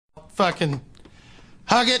fucking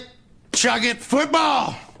hug it, chug it,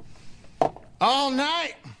 football all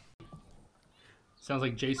night. Sounds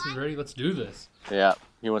like Jason's ready. Let's do this. Yeah,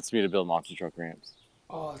 he wants me to build monster truck ramps.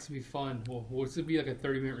 Oh, it's gonna be fun. Well, this will be like a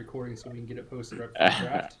 30-minute recording, so we can get it posted right before the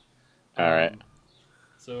draft. All right.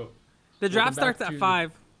 So the draft starts at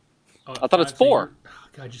 5. I thought it's 4. Oh,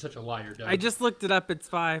 God, you're such a liar, Doug. I just looked it up. It's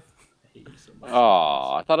 5. I hate you so much.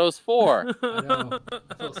 Oh, I thought it was 4. I know.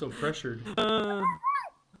 I felt so pressured.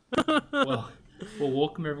 Well,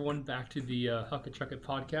 welcome everyone back to the Huck It Chuck It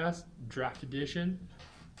podcast, draft edition.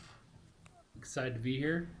 Excited to be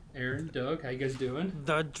here. Aaron, Doug, how you guys doing?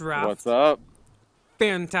 The draft. What's up?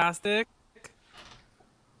 Fantastic.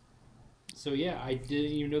 So yeah, I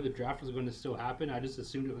didn't even know the draft was going to still happen. I just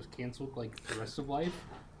assumed it was canceled like the rest of life.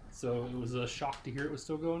 So it was a shock to hear it was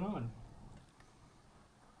still going on.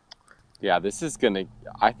 Yeah, this is gonna.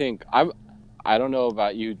 I don't know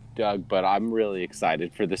about you, Doug, but I'm really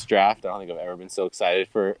excited for this draft. I don't think I've ever been so excited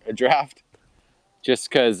for a draft. Just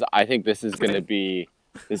because I think this is gonna be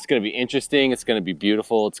interesting. It's gonna be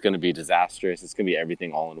beautiful. It's gonna be disastrous. It's gonna be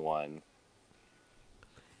everything all in one.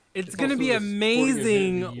 It's gonna be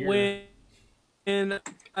amazing when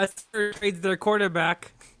a star trades their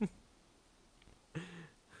quarterback.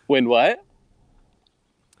 When what?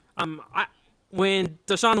 When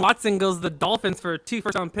Deshaun Watson goes to the Dolphins for 2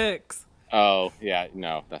 first-round picks. Oh yeah,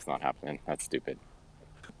 no, that's not happening. That's stupid.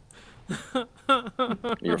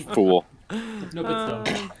 You're a fool. No, but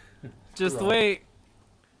still. Just wait.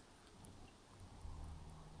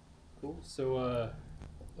 Cool. So,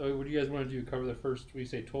 what do you guys want to do? Cover the first,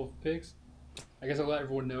 12 picks? I guess I'll let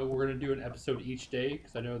everyone know we're going to do an episode each day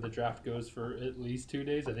because I know the draft goes for at least 2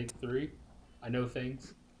 days. I think 3. I know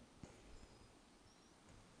things.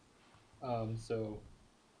 So,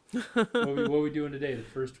 what are we doing today? The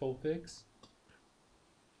first 12 picks?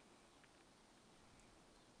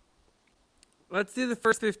 Let's do the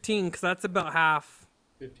first 15 because that's about half.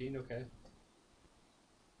 15, okay.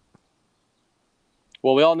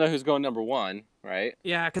 Well, we all know who's going number 1, right?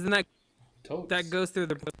 Yeah, because then that goes through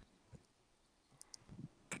the...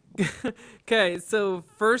 Okay, so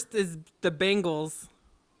first is the Bengals.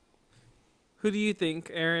 Who do you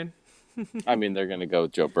think, Aaron? I mean, they're gonna go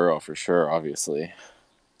with Joe Burrow for sure, obviously.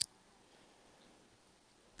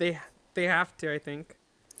 They have to, I think.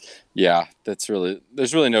 Yeah, there's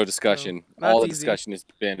really no discussion. So, all the easy. discussion has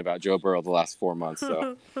been about Joe Burrow the last 4 months.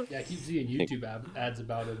 So Yeah, I keep seeing YouTube ads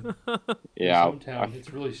about him. yeah, In his hometown.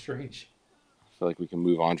 It's really strange. I feel like we can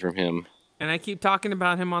move on from him. And I keep talking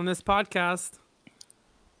about him on this podcast.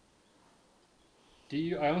 Do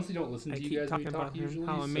you? I honestly don't listen I to you keep guys when talking you talk about him, usually.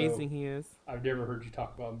 how amazing he is. I've never heard you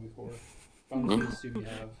talk about him before. But I'm just going to assume you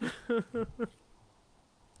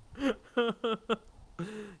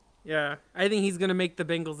have. Yeah, I think he's going to make the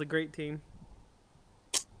Bengals a great team.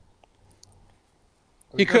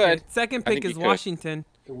 He could. Second I pick think he is could. Washington.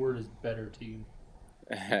 The word is better team.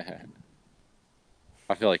 I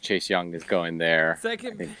feel like Chase Young is going there.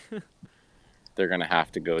 Second. They're gonna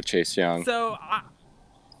have to go with Chase Young. So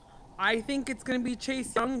I think it's going to be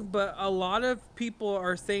Chase Young, but a lot of people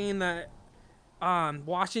are saying that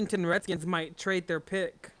Washington Redskins might trade their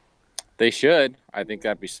pick. They should. I think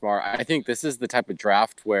that'd be smart. I think this is the type of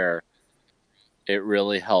draft where it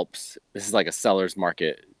really helps. This is like a seller's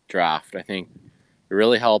market draft. I think it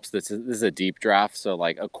really helps. This is a deep draft, so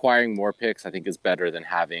like acquiring more picks, I think, is better than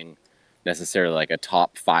having necessarily like a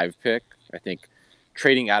top 5 pick. I think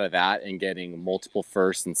trading out of that and getting multiple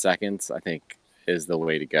firsts and seconds, I think, is the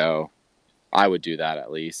way to go. I would do that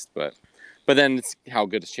at least, but then it's how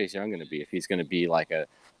good is Chase Young going to be? If he's going to be like a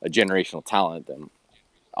generational talent, then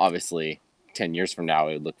obviously 10 years from now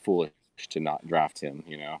it would look foolish to not draft him,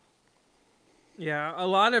 you know? Yeah, a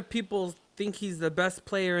lot of people think he's the best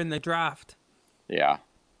player in the draft. Yeah.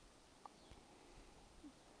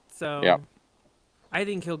 So yeah. I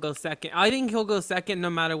think he'll go second. I think he'll go second no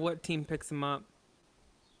matter what team picks him up.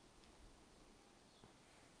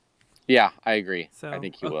 Yeah, I agree. So, I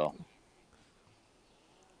think he will.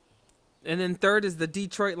 And then third is the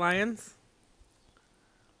Detroit Lions.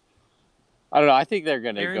 I don't know. I think they're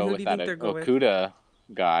going to Aaron, go who with do you that think they're going with? Okuda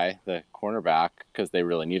guy, the cornerback, because they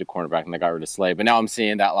really need a cornerback and they got rid of Slay. But now I'm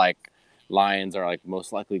seeing that like Lions are like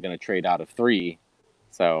most likely going to trade out of 3.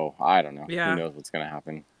 So I don't know. Yeah. Who knows what's going to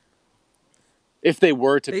happen? If they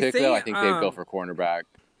were to pick, say, though, I think they'd go for cornerback.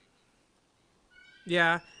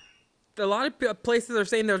 Yeah. A lot of places are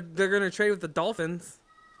saying they're going to trade with the Dolphins.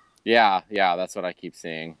 Yeah, that's what I keep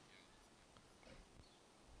seeing.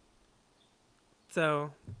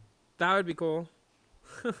 So that would be cool.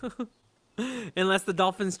 Unless the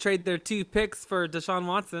Dolphins trade their 2 picks for Deshaun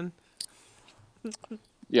Watson.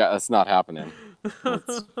 Yeah, that's not happening.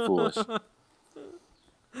 That's foolish.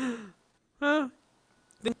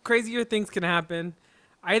 Think crazier things can happen.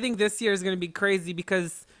 I think this year is going to be crazy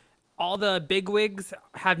because all the bigwigs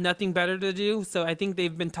have nothing better to do. So I think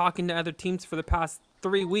they've been talking to other teams for the past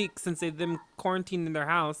 3 weeks since they've been quarantined in their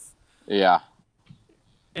house. Yeah.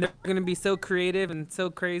 And they're going to be so creative and so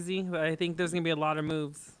crazy that I think there's going to be a lot of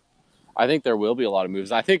moves. I think there will be a lot of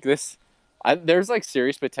moves. I think there's like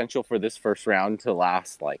serious potential for this first round to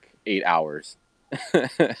last like 8 hours.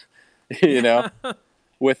 You know,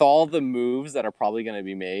 with all the moves that are probably going to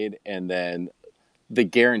be made, and then the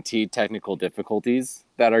guaranteed technical difficulties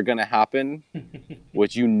that are going to happen,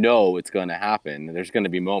 which it's going to happen. There's going to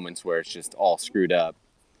be moments where it's just all screwed up.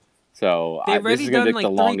 So They've this already is going to done be the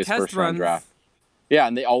like 3 longest test first round runs. draft. Yeah,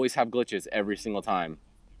 and they always have glitches every single time.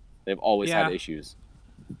 They've always Yeah. had issues.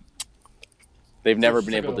 They've never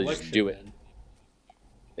been It's able like to an just do election,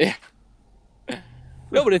 it. man.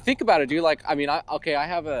 No, but to think about it, dude. Like, I mean, I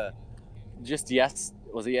have a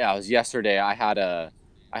it was yesterday. I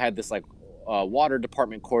had this like water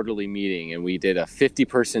department quarterly meeting, and we did a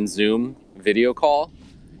 50-person Zoom video call.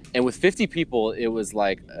 And with 50 people, it was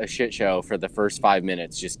like a shit show for the first 5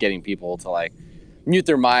 minutes, just getting people to like mute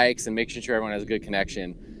their mics and making sure everyone has a good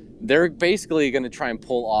connection. They're basically going to try and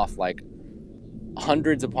pull off like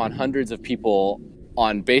hundreds upon hundreds of people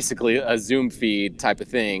on basically a Zoom feed type of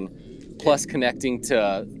thing, plus connecting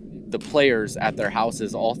to the players at their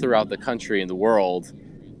houses all throughout the country and the world,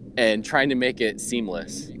 and trying to make it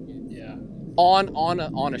seamless Yeah. on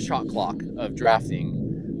a shot clock of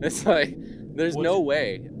drafting. It's like there's no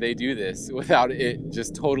way they do this without it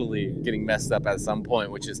just totally getting messed up at some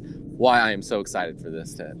point, which is why I am so excited for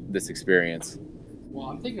this experience. Well,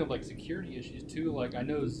 I'm thinking of like security issues too. Like I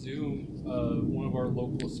know Zoom, one of our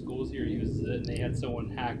local schools here uses it, and they had someone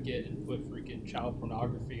hack it and put freaking child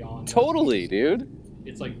pornography on. Totally, dude.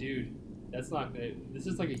 It's like, dude, that's not gonna. This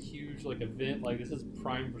is like a huge like event. Like this is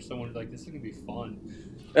prime for someone. Like this is gonna be fun.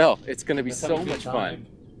 Oh, it's gonna be Let's have a so good much time. fun.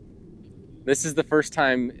 This is the first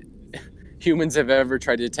time humans have ever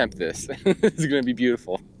tried to attempt this. It's gonna be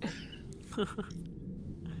beautiful.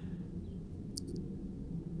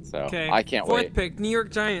 So Okay. I can't Fourth wait. pick, New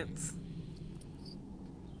York Giants.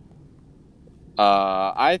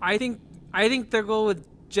 I I think they'll go with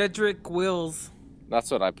Jedrick Wills. that's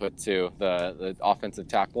what I put too. The offensive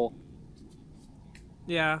tackle.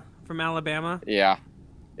 Yeah, from Alabama. Yeah,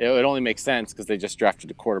 it would only make sense because they just drafted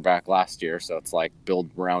a quarterback last year, so it's like build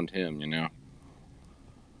around him, you know.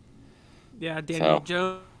 Yeah, Daniel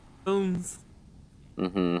Jones.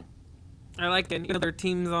 Mm-hmm. I like any other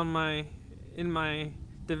teams in my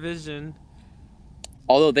division.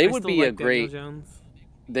 Although they I would still be like a great, Daniel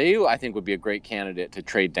Jones. I think would be a great candidate to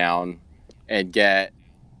trade down and get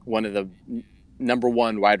one of the number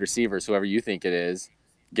one wide receivers, whoever you think it is,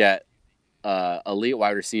 get elite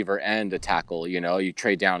wide receiver and a tackle. You know, you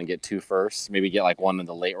trade down and get 2 firsts, maybe get like one in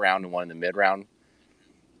the late round and one in the mid round.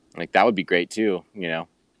 Like that would be great too. You know.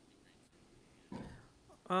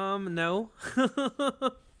 No.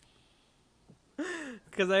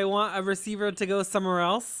 Because I want a receiver to go somewhere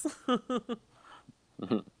else.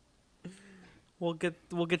 We'll get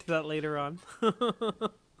to that later on.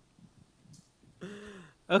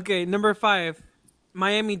 Okay, number 5,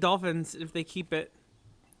 Miami Dolphins. If they keep it,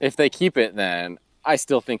 If they keep it, then I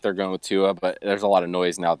still think they're going with Tua, but there's a lot of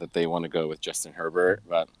noise now that they want to go with Justin Herbert.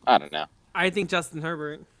 But I don't know. I think Justin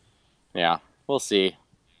Herbert. Yeah, we'll see.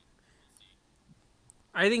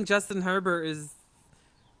 I think Justin Herbert is.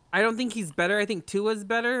 I don't think he's better. I think Tua's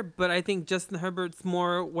better, but I think Justin Herbert's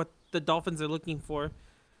more what the Dolphins are looking for.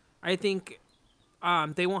 I think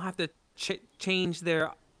they won't have to change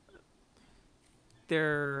the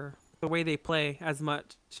way they play as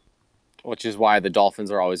much. Which is why the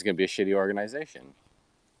Dolphins are always going to be a shitty organization.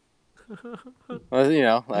 Well, you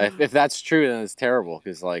know, if that's true, then it's terrible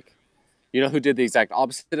because, like, you know who did the exact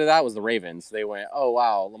opposite of that was the Ravens. They went, oh,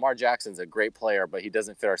 wow, Lamar Jackson's a great player, but he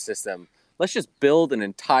doesn't fit our system. Let's just build an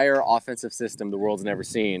entire offensive system the world's never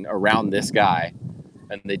seen around this guy.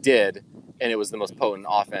 And they did, and it was the most potent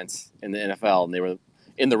offense in the NFL. And they were,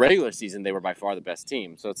 in the regular season, they were by far the best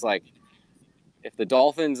team. So it's like, if the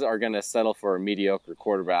Dolphins are going to settle for a mediocre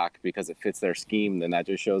quarterback because it fits their scheme, then that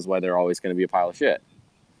just shows why they're always going to be a pile of shit.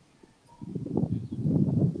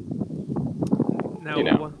 No, You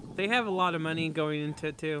know. they have a lot of money going into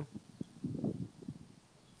it too.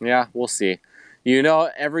 Yeah, we'll see. You know,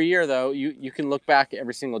 every year, though, you can look back at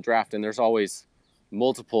every single draft, and there's always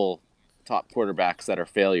multiple top quarterbacks that are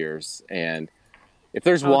failures. And if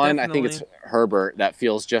there's one, I think it's definitely. Herbert that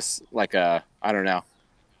feels just like a, I don't know,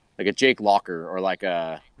 like a Jake Locker or like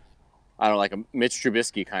a, I don't know, like a Mitch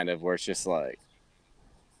Trubisky kind of, where it's just like,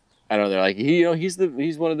 I don't know. They're like he's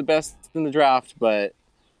one of the best in the draft, but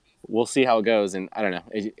we'll see how it goes. And I don't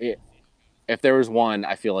know. If there was one,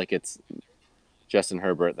 I feel like it's Justin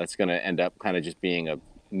Herbert that's going to end up kind of just being a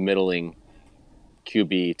middling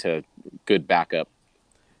QB to good backup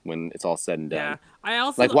when it's all said and done. Yeah, I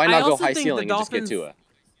also Like, why not I go also high think ceiling the and just get Dolphins, Tua?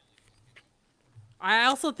 I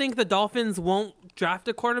also think the Dolphins won't draft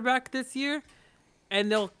a quarterback this year, and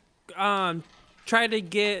they'll try to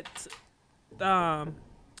get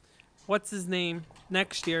what's his name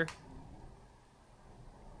next year.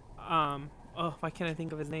 Oh, why can't I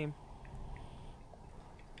think of his name?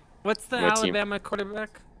 What's the What team? Alabama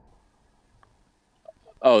quarterback?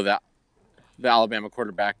 Oh, the Alabama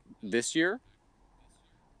quarterback this year?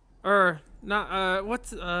 Or not?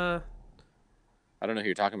 What's I don't know who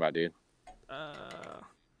you're talking about, dude.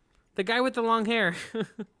 the guy with the long hair?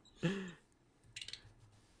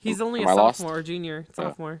 He's only Am a I lost? sophomore or junior.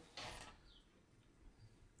 Sophomore.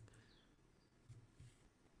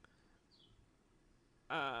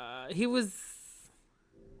 He was.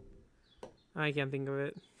 I can't think of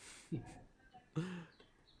it.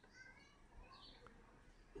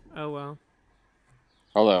 Oh well.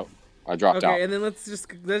 Although I dropped out. Okay, and then let's just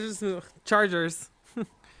move. Chargers.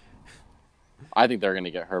 I think they're going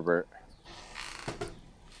to get Herbert.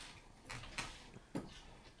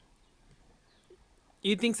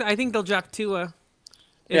 You think so? I think they'll draft Tua.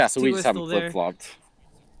 if Yeah, so we Tua's just haven't still there. flip flopped.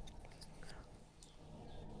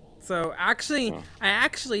 So actually, I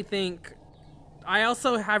actually think I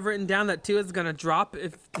also have written down that Tua's gonna drop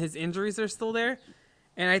if his injuries are still there,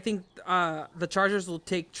 and I think the Chargers will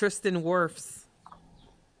take Tristan Wirfs,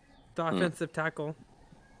 the offensive tackle.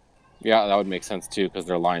 Yeah, that would make sense too because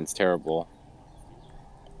their line's terrible.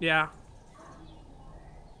 Yeah.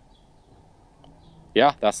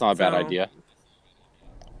 Yeah, that's not a bad So- idea.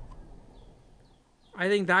 I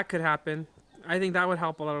think that could happen. I think that would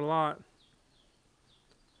help a lot.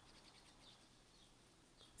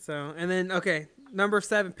 So, and then, okay, number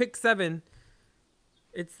 7, pick 7.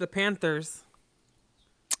 It's the Panthers.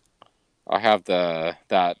 I have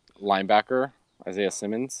that linebacker, Isaiah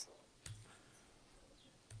Simmons.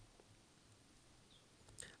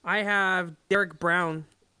 I have Derek Brown,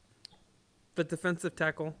 the defensive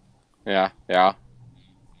tackle. Yeah.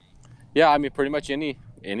 I mean, pretty much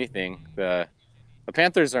anything. The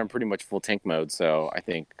Panthers are in pretty much full tank mode, so I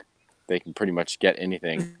think they can pretty much get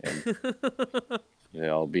anything, and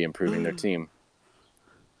they'll be improving their team.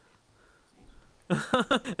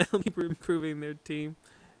 They'll be improving their team.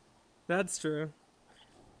 That's true.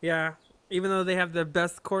 Yeah, even though they have the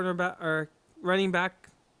best cornerback or running back.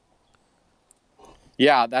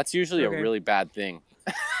 Yeah, that's usually Okay. a really bad thing.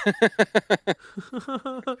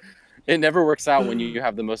 It never works out when you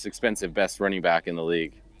have the most expensive, best running back in the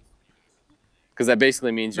league. Because that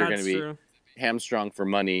basically means you're going That's to be true. hamstrung for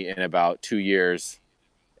money in about 2 years,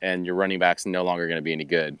 and your running back's no longer going to be any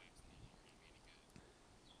good.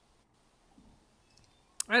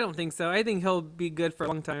 I don't think so. I think he'll be good for a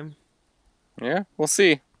long time. Yeah, we'll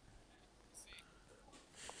see.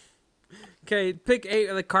 Okay, pick 8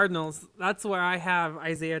 of the Cardinals. That's where I have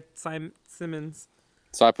Isaiah Simmons.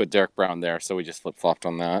 So I put Derek Brown there, so we just flip-flopped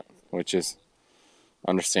on that, which is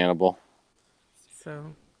understandable.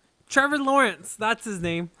 So, Trevor Lawrence, that's his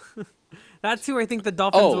name. That's who I think the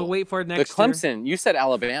Dolphins will wait for the next year. Clemson. You said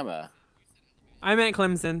Alabama. I meant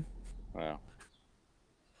Clemson. Wow.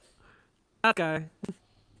 That guy.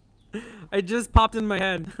 I just popped in my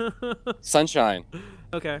head. Sunshine.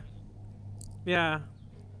 Okay. Yeah.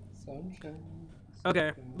 Sunshine.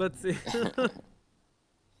 Okay, let's see.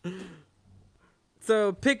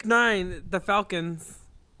 So, pick 9, the Falcons.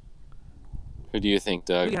 Who do you think,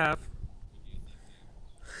 Who Doug? do you have?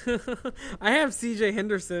 I have CJ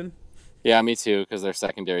Henderson. Yeah, me too, because their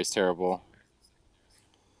secondary is terrible.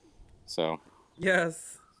 So,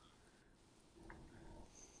 Yes.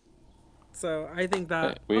 So, I think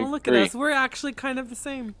that. We Oh, look at agree. us. We're actually kind of the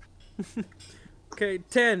same. Okay,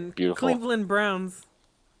 10, Beautiful. Cleveland Browns.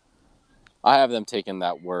 I have them taking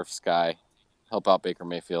that Wirfs guy, help out Baker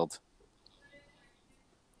Mayfield.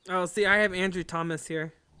 Oh, see, I have Andrew Thomas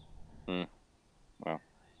here.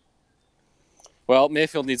 Well,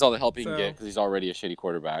 Mayfield needs all the help he can So- get because he's already a shitty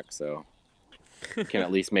quarterback. So, he can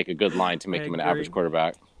at least make a good line to make I him an agree. average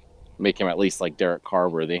quarterback. Make him at least like Derek Carr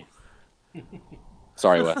worthy.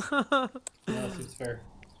 Sorry, Wes. No, that seems fair.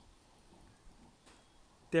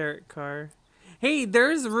 Derek Carr. Hey,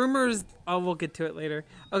 there's rumors. Oh, we'll get to it later.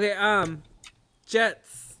 Okay,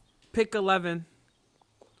 Jets, pick 11.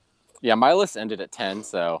 Yeah, my list ended at 10,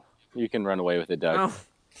 so you can run away with it, Doug. Oh.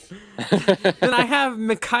 Then I have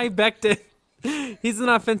Mekhi Becton. He's an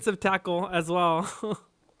offensive tackle as well.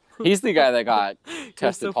 He's the guy that got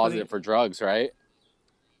tested so positive funny. for drugs, right?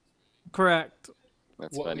 Correct.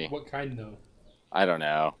 That's funny. What kind though? I don't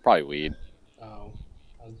know. Probably weed. Oh,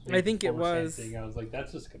 I think it before the same was. thing. I was like,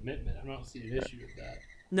 that's just commitment. I don't see an issue with that.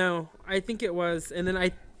 No, I think it was, and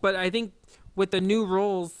then but I think with the new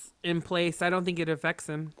rules in place, I don't think it affects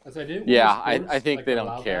him. As I did. Yeah, I think they don't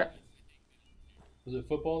allow care. that? Was it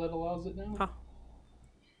football that allows it now? Huh.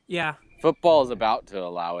 Yeah, Football is about to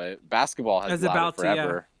allow it. Basketball has Is allowed about it to, yeah.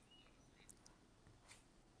 forever.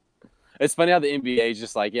 It's funny how the NBA is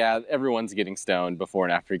just like, yeah, everyone's getting stoned before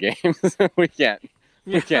and after games. we can't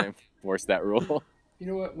enforce that rule. You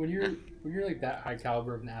know what? When you're like that high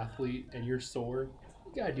caliber of an athlete and you're sore,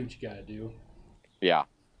 you gotta do what you gotta do. Yeah.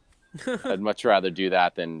 I'd much rather do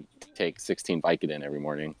that than take 16 Vicodin every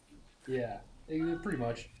morning. Yeah, pretty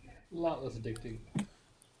much. A lot less addicting.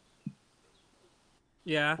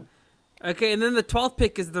 yeah. Okay, and then the 12th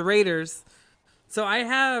pick is the Raiders. So I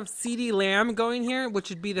have CeeDee Lamb going here, which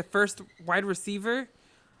would be the first wide receiver.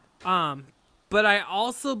 But I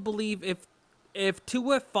also believe if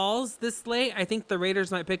Tua falls this late, I think the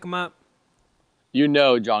Raiders might pick him up. You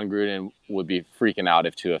know John Gruden would be freaking out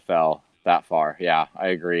if Tua fell that far. Yeah, I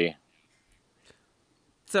agree.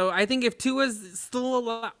 So I think if Tua's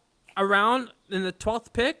still around in the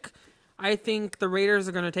 12th pick, I think the Raiders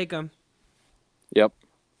are going to take him. Yep,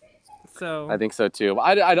 So I think so too.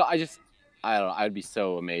 I don't know. I'd be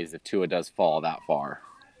so amazed if Tua does fall that far.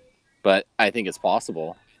 But I think it's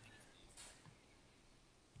possible.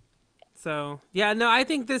 So yeah, no, I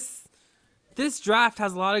think this draft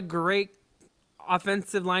has a lot of great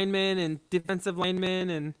offensive linemen and defensive linemen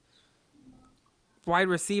and wide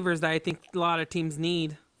receivers that I think a lot of teams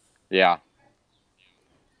need. Yeah.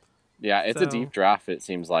 Yeah, it's a So- deep draft, it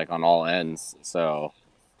seems like, on all ends. So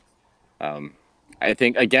I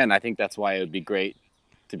think that's why it would be great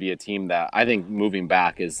to be a team that I think moving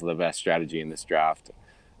back is the best strategy in this draft.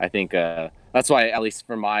 I think that's why, at least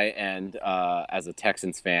from my end, as a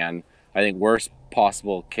Texans fan, I think worst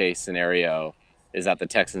possible case scenario is that the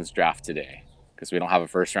Texans draft today because we don't have a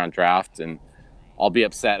first round draft, and I'll be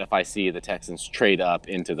upset if I see the Texans trade up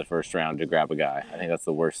into the first round to grab a guy. I think that's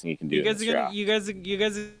the worst thing you can do. You guys in this are gonna draft. you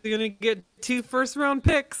guys are gonna get 2 first-round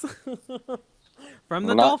picks from the We're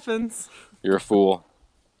not- Dolphins. You're a fool.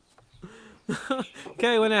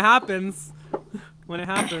 Okay, when it happens,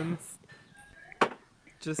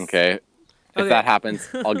 just Okay. If Okay. that happens,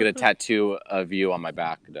 I'll get a tattoo of you on my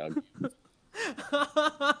back, Doug.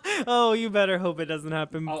 Oh, you better hope it doesn't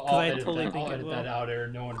happen because I'll I edit, totally that, think I'll it edit will. that out,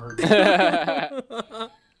 Aaron. No one heard it.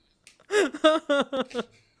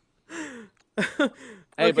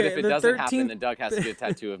 Hey, but Okay, if it the doesn't happen, 13th then Doug has to get a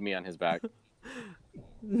tattoo of me on his back.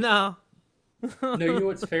 No. No, you know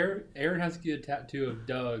what's fair? Aaron has to get a tattoo of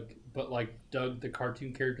Doug, but like Doug, the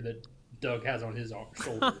cartoon character that Doug has on his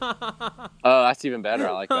shoulder Oh, that's even better.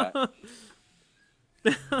 I like that.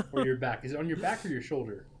 or your back. Is it on your back or your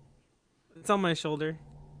shoulder? It's on my shoulder.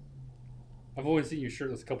 I've only seen you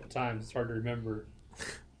shirtless a couple times. It's hard to remember.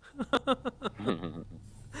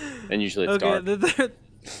 And usually it's Okay. dark.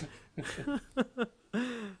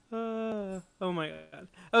 Oh my god.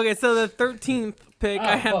 Okay, so the 13th pick,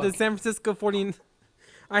 I have the fuck. San Francisco 40.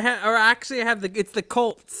 I have it's the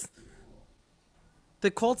Colts. The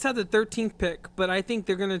Colts have the 13th pick, but I think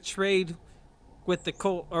they're gonna trade with the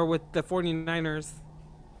with the 49ers,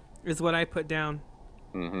 is what I put down.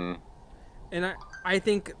 Mm-hmm. And I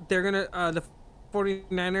think they're gonna the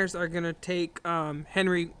 49ers are gonna take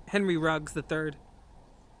Henry Ruggs the third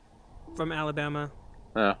from Alabama.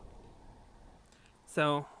 Yeah.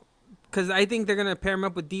 So, because I think they're gonna pair him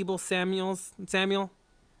up with Deebo Samuel.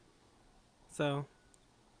 So,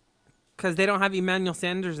 because they don't have Emmanuel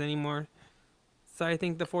Sanders anymore. So I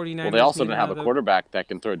think the 49ers. Well, they also need don't have a another- quarterback that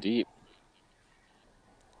can throw deep.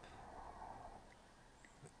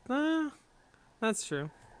 That's true.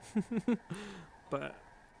 But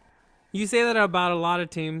you say that about a lot of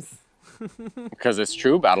teams. Because it's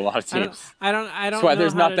true about a lot of I don't. teams. I don't. That's why know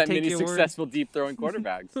there's how not to that take many your word. successful deep throwing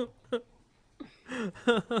quarterbacks.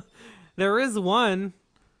 There is one,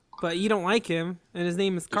 but you don't like him, and his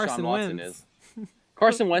name is Deshaun Carson Watson Wentz. is.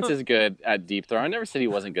 Carson Wentz is good at deep throwing. I never said he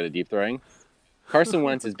wasn't good at deep throwing. Carson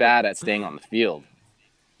Wentz is bad at staying on the field.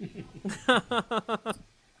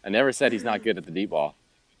 I never said he's not good at the deep ball.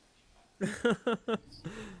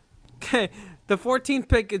 Okay, the 14th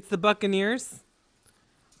pick, it's the Buccaneers.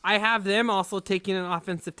 I have them also taking an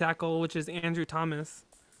offensive tackle, which is Andrew Thomas.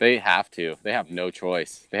 They have to. They have no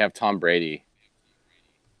choice. They have Tom Brady.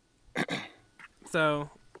 So,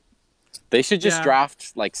 They should just Yeah.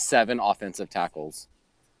 draft like 7 offensive tackles.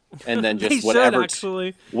 And then they just should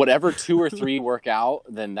actually. whatever 2 or 3 work out,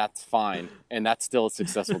 then that's fine. And that's still a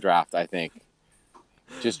successful draft, I think.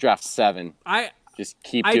 Just draft 7. I Just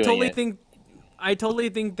keep I doing totally it.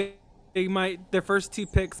 think they might their first 2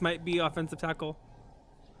 picks might be offensive tackle.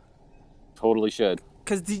 Totally should.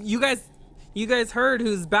 Cuz you guys heard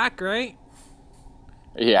who's back, right?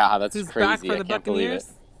 Yeah, that's Who's crazy. back for I the can't believe it.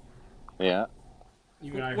 Buccaneers? Yeah.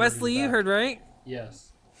 Even I Wesley, heard you he's heard, back. right?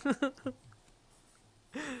 Yes.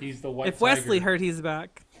 He's the white. If Wesley tiger. heard, he's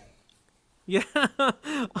back. Yeah.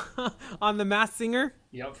 On The Masked Singer.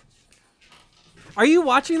 Yep. Are you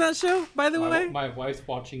watching that show, by the way? My wife's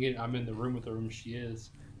watching it. I'm in the room with her, and she is.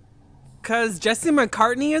 Cause Jesse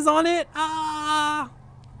McCartney is on it. Ah.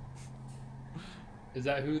 Is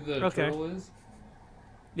that who the Okay. turtle is?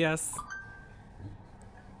 Yes.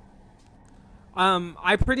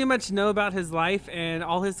 I pretty much know about his life, and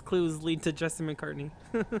all his clues lead to Jesse McCartney.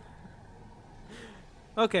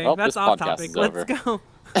 Okay, Well, that's this off podcast topic. is Let's over. go.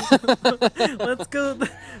 Let's go.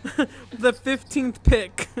 The 15th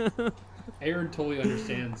pick. Aaron totally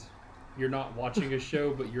understands. You're not watching a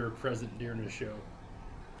show, but you're present during a show.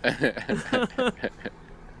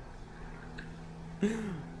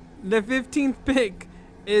 The 15th pick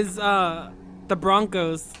is the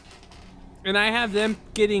Broncos, and I have them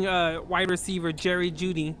getting wide receiver Jerry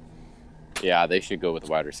Jeudy. Yeah, they should go with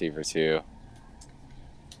wide receiver too.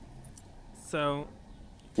 So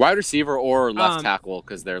Wide receiver or left Um, tackle,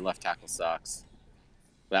 because their left tackle sucks.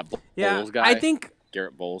 That yeah, Bowles guy, I think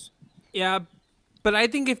Garrett Bowles. yeah, but I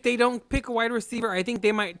think if they don't pick a wide receiver, I think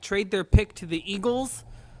they might trade their pick to the Eagles,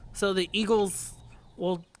 so the Eagles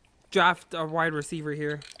will draft a wide receiver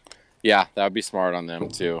here. Yeah, that would be smart on them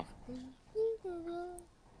too.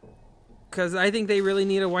 Because I think they really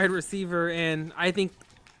need a wide receiver, and I think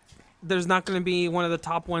there's not going to be one of the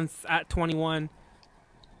top ones at 21.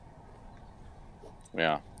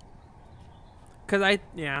 Yeah. Because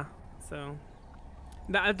so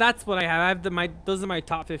that's what I have. I have those are my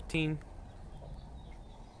top 15.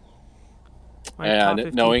 My top And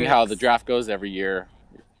 15 knowing how picks. the draft goes every year,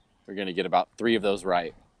 we're going to get about 3 of those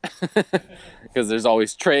right. Because there's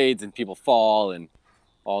always trades and people fall and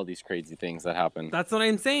all these crazy things that happen. That's what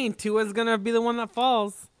I'm saying. Tua's going to be the one that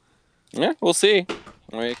falls. Yeah, we'll see.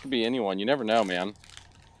 I mean, it could be anyone. You never know, man.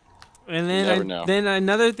 And never know. then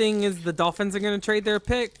another thing is the Dolphins are going to trade their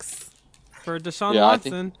picks for Deshaun Yeah, I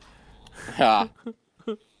think- Watson. Yeah.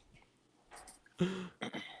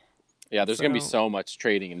 Yeah, there's going to be So- so much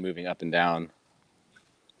trading and moving up and down.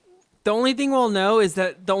 The only thing we'll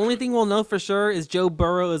know for sure is Joe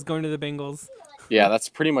Burrow is going to the Bengals. Yeah, that's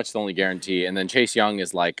pretty much the only guarantee. And then Chase Young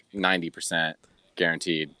is like 90%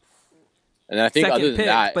 guaranteed. And then I think Second other than pick,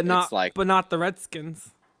 that, but it's like, not the Redskins.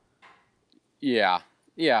 yeah.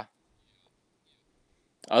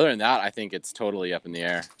 Other than that, I think it's totally up in the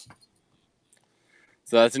air.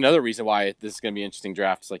 So that's another reason why this is going to be an interesting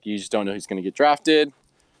draft. It's like you just don't know who's going to get drafted.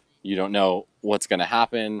 You don't know what's going to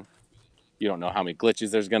happen. You don't know how many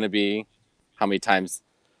glitches there's going to be, how many times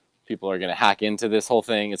people are going to hack into this whole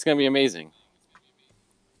thing. It's going to be amazing.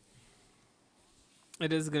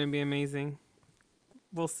 It is going to be amazing.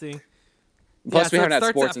 We'll see. Plus, we so haven't it had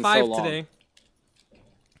starts sports at in 5 so long. today.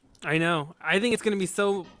 I know. I think it's going to be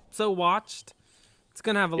so watched. It's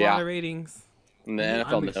going to have a Yeah. lot of ratings. And the I'm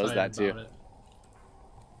NFL knows excited that too. about it.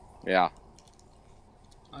 Yeah.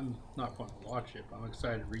 I'm not going to watch it, but I'm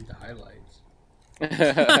excited to read the highlights.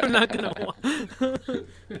 I'm not going to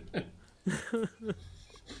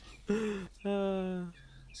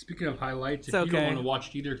Speaking of highlights, if It's you don't okay. want to watch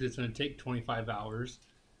it either because it's going to take 25 hours,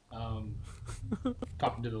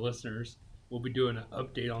 talking to the listeners, we'll be doing an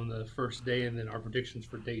update on the first day and then our predictions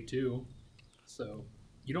for day 2. So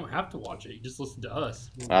you don't have to watch it. You just listen to us.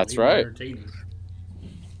 We're That's way more right. Entertaining.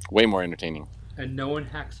 Way more entertaining. And no one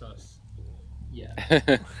hacks us. Yeah.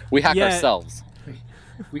 We hack Yeah. ourselves.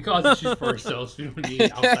 We cause issues for ourselves. We don't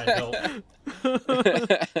need outside help.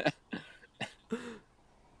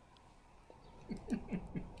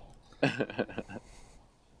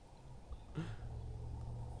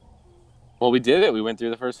 Well, we did it. We went through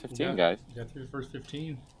the first 15, Yeah, guys. Got through the first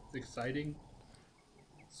 15. It's exciting.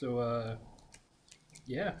 So,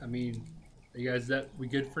 yeah, I mean, are you guys we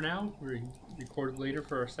good for now? We record later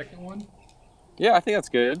for our second one? Yeah, I think that's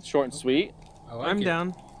good. Short and sweet. I like I'm it.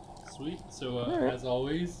 down. Sweet. So, Alright. as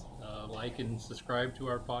always, like and subscribe to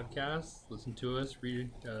our podcast. Listen to us.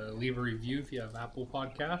 Leave a review if you have Apple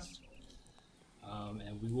Podcasts.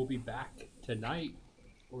 And we will be back tonight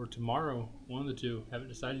or tomorrow, one of the two. Haven't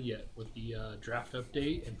decided yet with the draft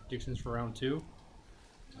update and predictions for round 2.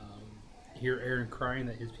 Hear Aaron crying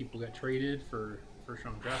that his people got traded for first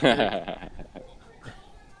round draft pick.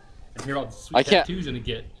 And hear all the sweet I can't- tattoos gonna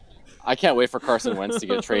get. I can't wait for Carson Wentz to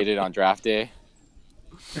get traded on draft day.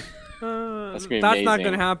 That's gonna be not amazing.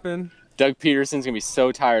 going to happen. Doug Peterson's gonna be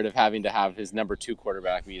so tired of having to have his number 2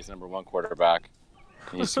 quarterback be his number 1 quarterback.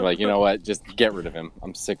 And he's like, you know what? Just get rid of him.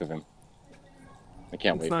 I'm sick of him. I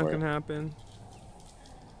can't It's wait not for gonna it. happen.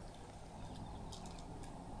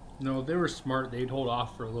 No, if they were smart, they'd hold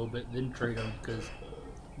off for a little bit, then trade him because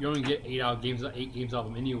you only get 8 games out of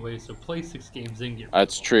them anyway. So play 6 games, then get.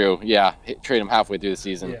 That's true. Yeah, trade him halfway through the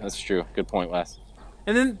season. Yeah. That's true. Good point, Wes.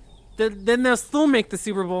 And then they'll still make the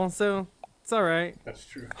Super Bowl, so it's all right. That's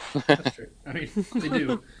true. That's true. I mean, they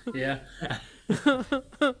do. Yeah.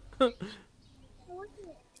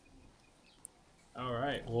 All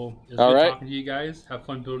right. Well, it was All good right. talking to you guys. Have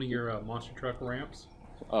fun building your monster truck ramps,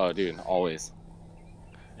 Oh, dude, always.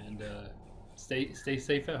 and stay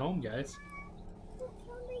safe at home, guys.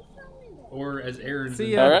 Or as Aaron's See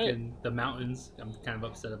in, ya. All right. in the mountains, I'm kind of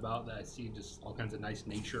upset about that. I see just all kinds of nice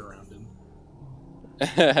nature around him.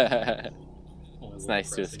 It's Only a nice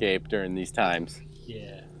to little depressing. escape during these times.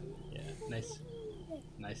 Yeah, nice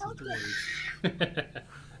as the rays.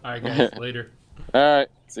 All right, guys, later. All right.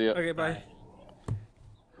 See ya. Okay, bye. Bye.